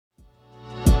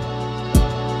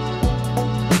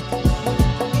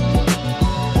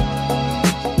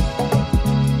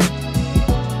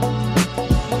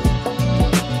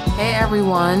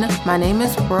everyone. My name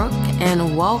is Brooke,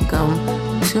 and welcome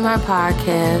to my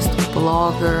podcast,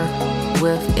 Blogger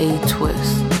with a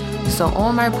Twist. So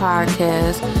on my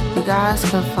podcast, you guys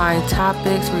can find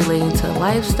topics relating to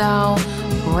lifestyle,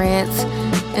 rants,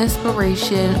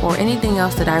 inspiration, or anything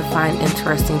else that I find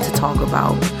interesting to talk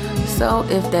about. So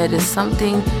if that is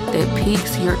something that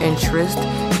piques your interest,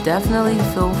 definitely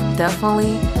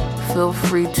feel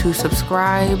free to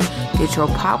subscribe, get your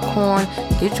popcorn,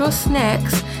 get your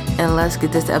snacks, and let's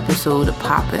get this episode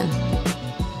popping.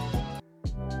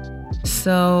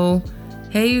 So,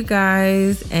 hey you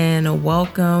guys, and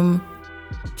welcome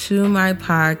to my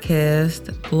podcast,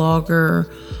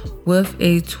 Blogger with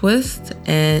a Twist,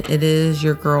 and it is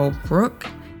your girl Brooke,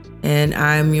 and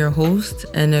I'm your host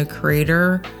and the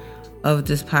creator of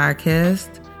this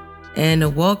podcast,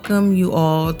 and welcome you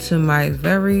all to my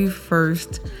very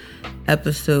first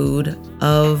episode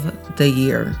of the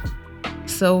year.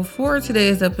 So for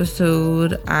today's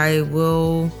episode, I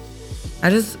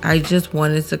just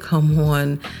wanted to come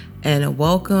on and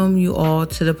welcome you all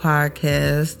to the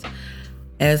podcast,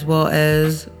 as well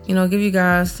as, give you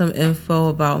guys some info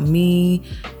about me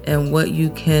and what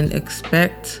you can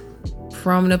expect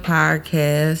from the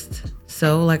podcast.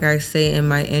 So like I say in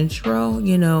my intro,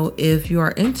 if you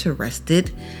are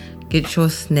interested, get your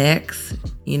snacks,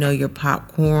 your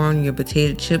popcorn, your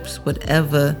potato chips,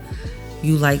 whatever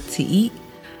you like to eat,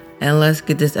 and let's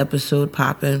get this episode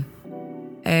popping.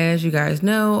 As you guys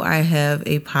know, I have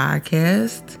a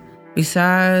podcast.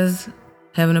 Besides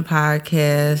having a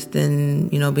podcast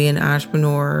and, being an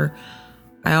entrepreneur,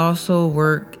 I also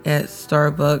work at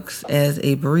Starbucks as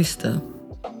a barista.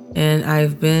 And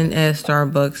I've been at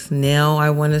Starbucks now, I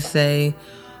want to say,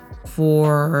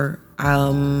 for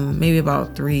maybe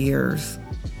about 3 years.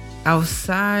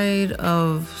 Outside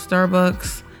of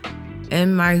Starbucks,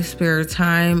 in my spare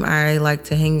time, I like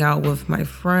to hang out with my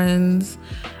friends.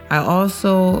 I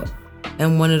also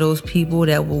am one of those people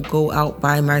that will go out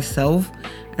by myself,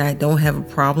 and I don't have a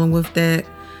problem with that.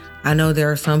 I know there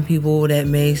are some people that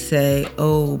may say,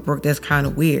 "Oh, Brooke, that's kind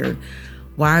of weird.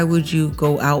 Why would you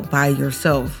go out by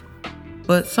yourself?"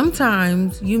 But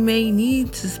sometimes you may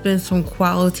need to spend some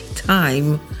quality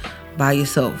time by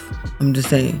yourself. I'm just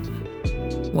saying.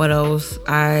 What else?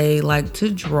 I like to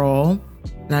draw,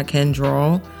 and I can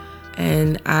draw,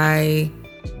 and I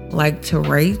like to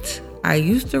write. I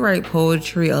used to write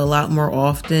poetry a lot more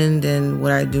often than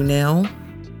what I do now.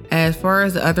 As far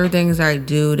as the other things I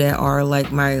do that are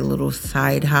like my little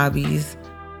side hobbies,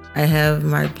 I have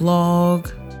my blog,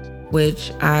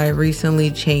 which I recently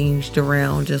changed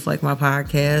around just like my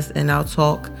podcast, and I'll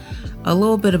talk a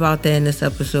little bit about that in this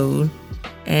episode.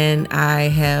 And I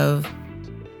have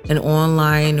an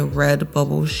online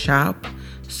Redbubble shop.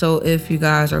 So if you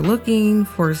guys are looking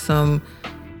for some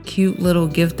cute little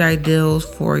gift ideas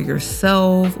for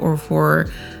yourself or for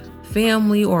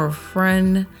family or a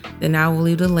friend, then I will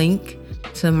leave the link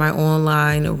to my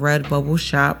online Redbubble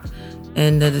shop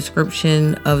in the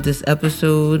description of this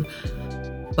episode.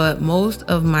 But most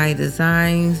of my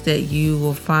designs that you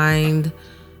will find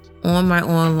on my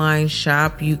online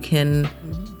shop, you can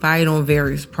buy it on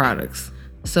various products.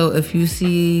 So if you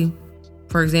see,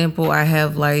 for example, I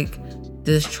have like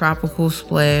this tropical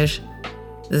splash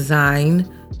design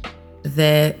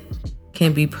that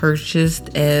can be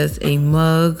purchased as a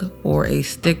mug or a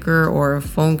sticker or a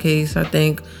phone case, I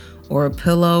think, or a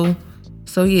pillow.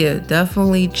 So yeah,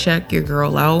 definitely check your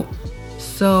girl out.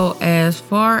 So as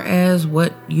far as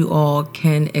what you all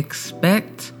can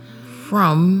expect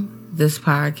from this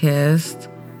podcast,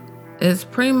 it's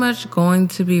pretty much going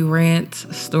to be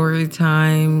rants, story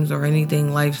times, or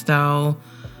anything lifestyle.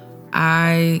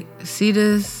 I see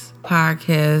this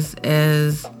podcast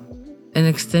as an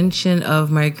extension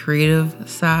of my creative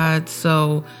side.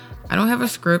 So I don't have a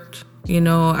script.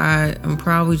 I'm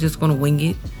probably just going to wing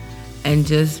it and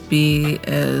just be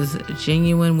as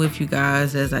genuine with you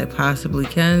guys as I possibly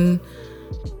can.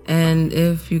 And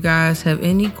if you guys have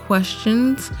any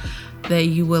questions that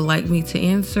you would like me to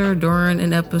answer during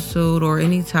an episode or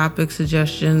any topic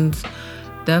suggestions,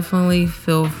 definitely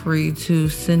feel free to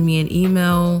send me an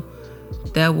email.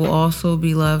 That will also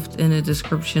be left in the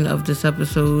description of this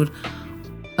episode.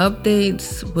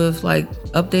 Updates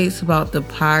about the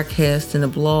podcast and the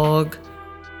blog.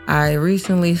 I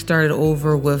recently started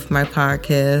over with my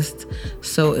podcast.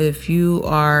 So if you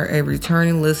are a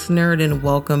returning listener, then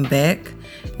welcome back.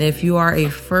 And if you are a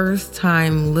first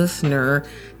time listener,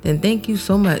 then thank you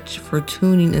so much for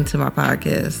tuning into my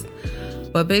podcast.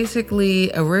 But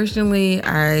basically, originally,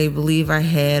 I believe I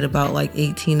had about like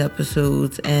 18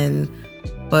 episodes,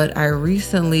 but I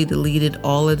recently deleted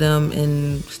all of them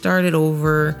and started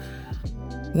over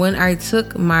When I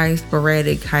took my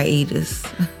sporadic hiatus,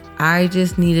 I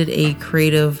just needed a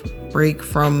creative break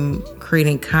from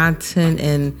creating content.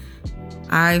 And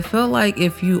I feel like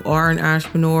if you are an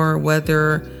entrepreneur,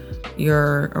 whether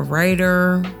you're a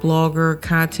writer, blogger,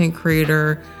 content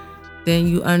creator, then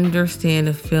you understand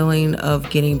the feeling of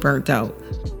getting burnt out.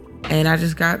 And I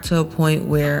just got to a point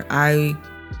where I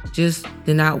just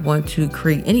did not want to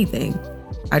create anything.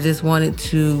 I just wanted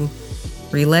to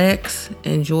relax,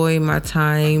 enjoy my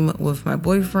time with my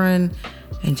boyfriend,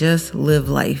 and just live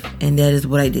life. And that is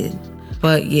what I did.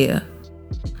 But yeah,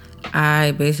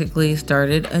 I basically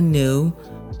started anew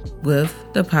with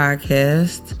the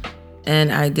podcast,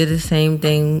 and I did the same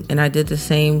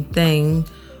thing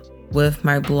with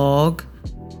my blog.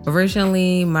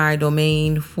 Originally, my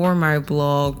domain for my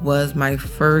blog was my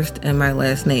first and my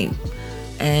last name.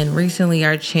 And recently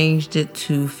I changed it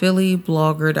to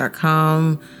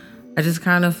phillyblogger.com. I just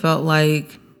kind of felt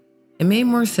like it made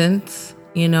more sense.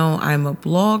 I'm a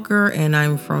blogger and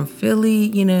I'm from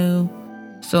Philly,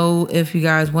 So if you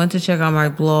guys want to check out my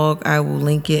blog, I will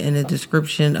link it in the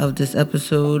description of this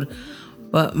episode.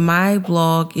 But my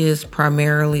blog is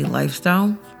primarily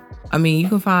lifestyle. You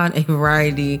can find a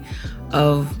variety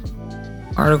of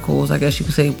articles, I guess you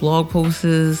could say blog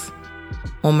posts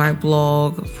on my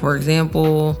blog. For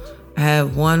example, I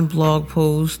have one blog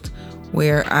post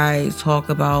where I talk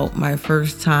about my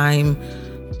first time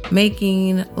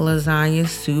making lasagna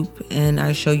soup, and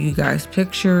I show you guys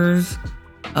pictures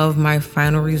of my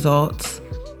final results.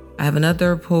 I have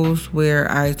another post where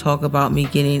I talk about me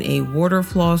getting a water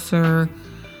flosser,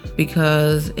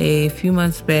 because a few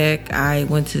months back I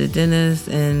went to the dentist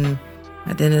and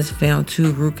my dentist found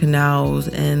 2 root canals,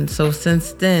 and so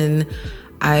since then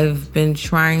I've been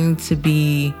trying to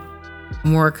be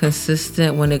more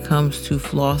consistent when it comes to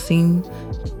flossing.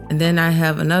 And then I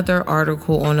have another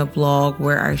article on a blog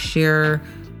where I share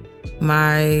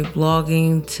my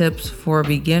blogging tips for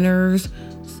beginners.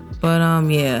 But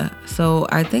so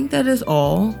I think that is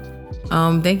all.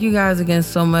 Thank you guys again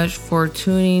so much for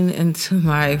tuning into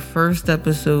my first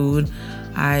episode.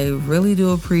 I really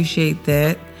do appreciate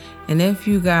that. And if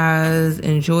you guys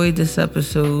enjoyed this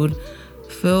episode,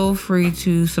 feel free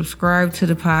to subscribe to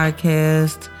the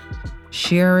podcast,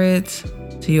 share it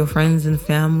to your friends and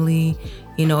family,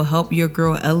 help your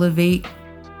girl elevate.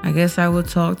 I guess I will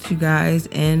talk to you guys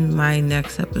in my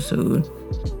next episode.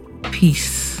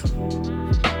 Peace.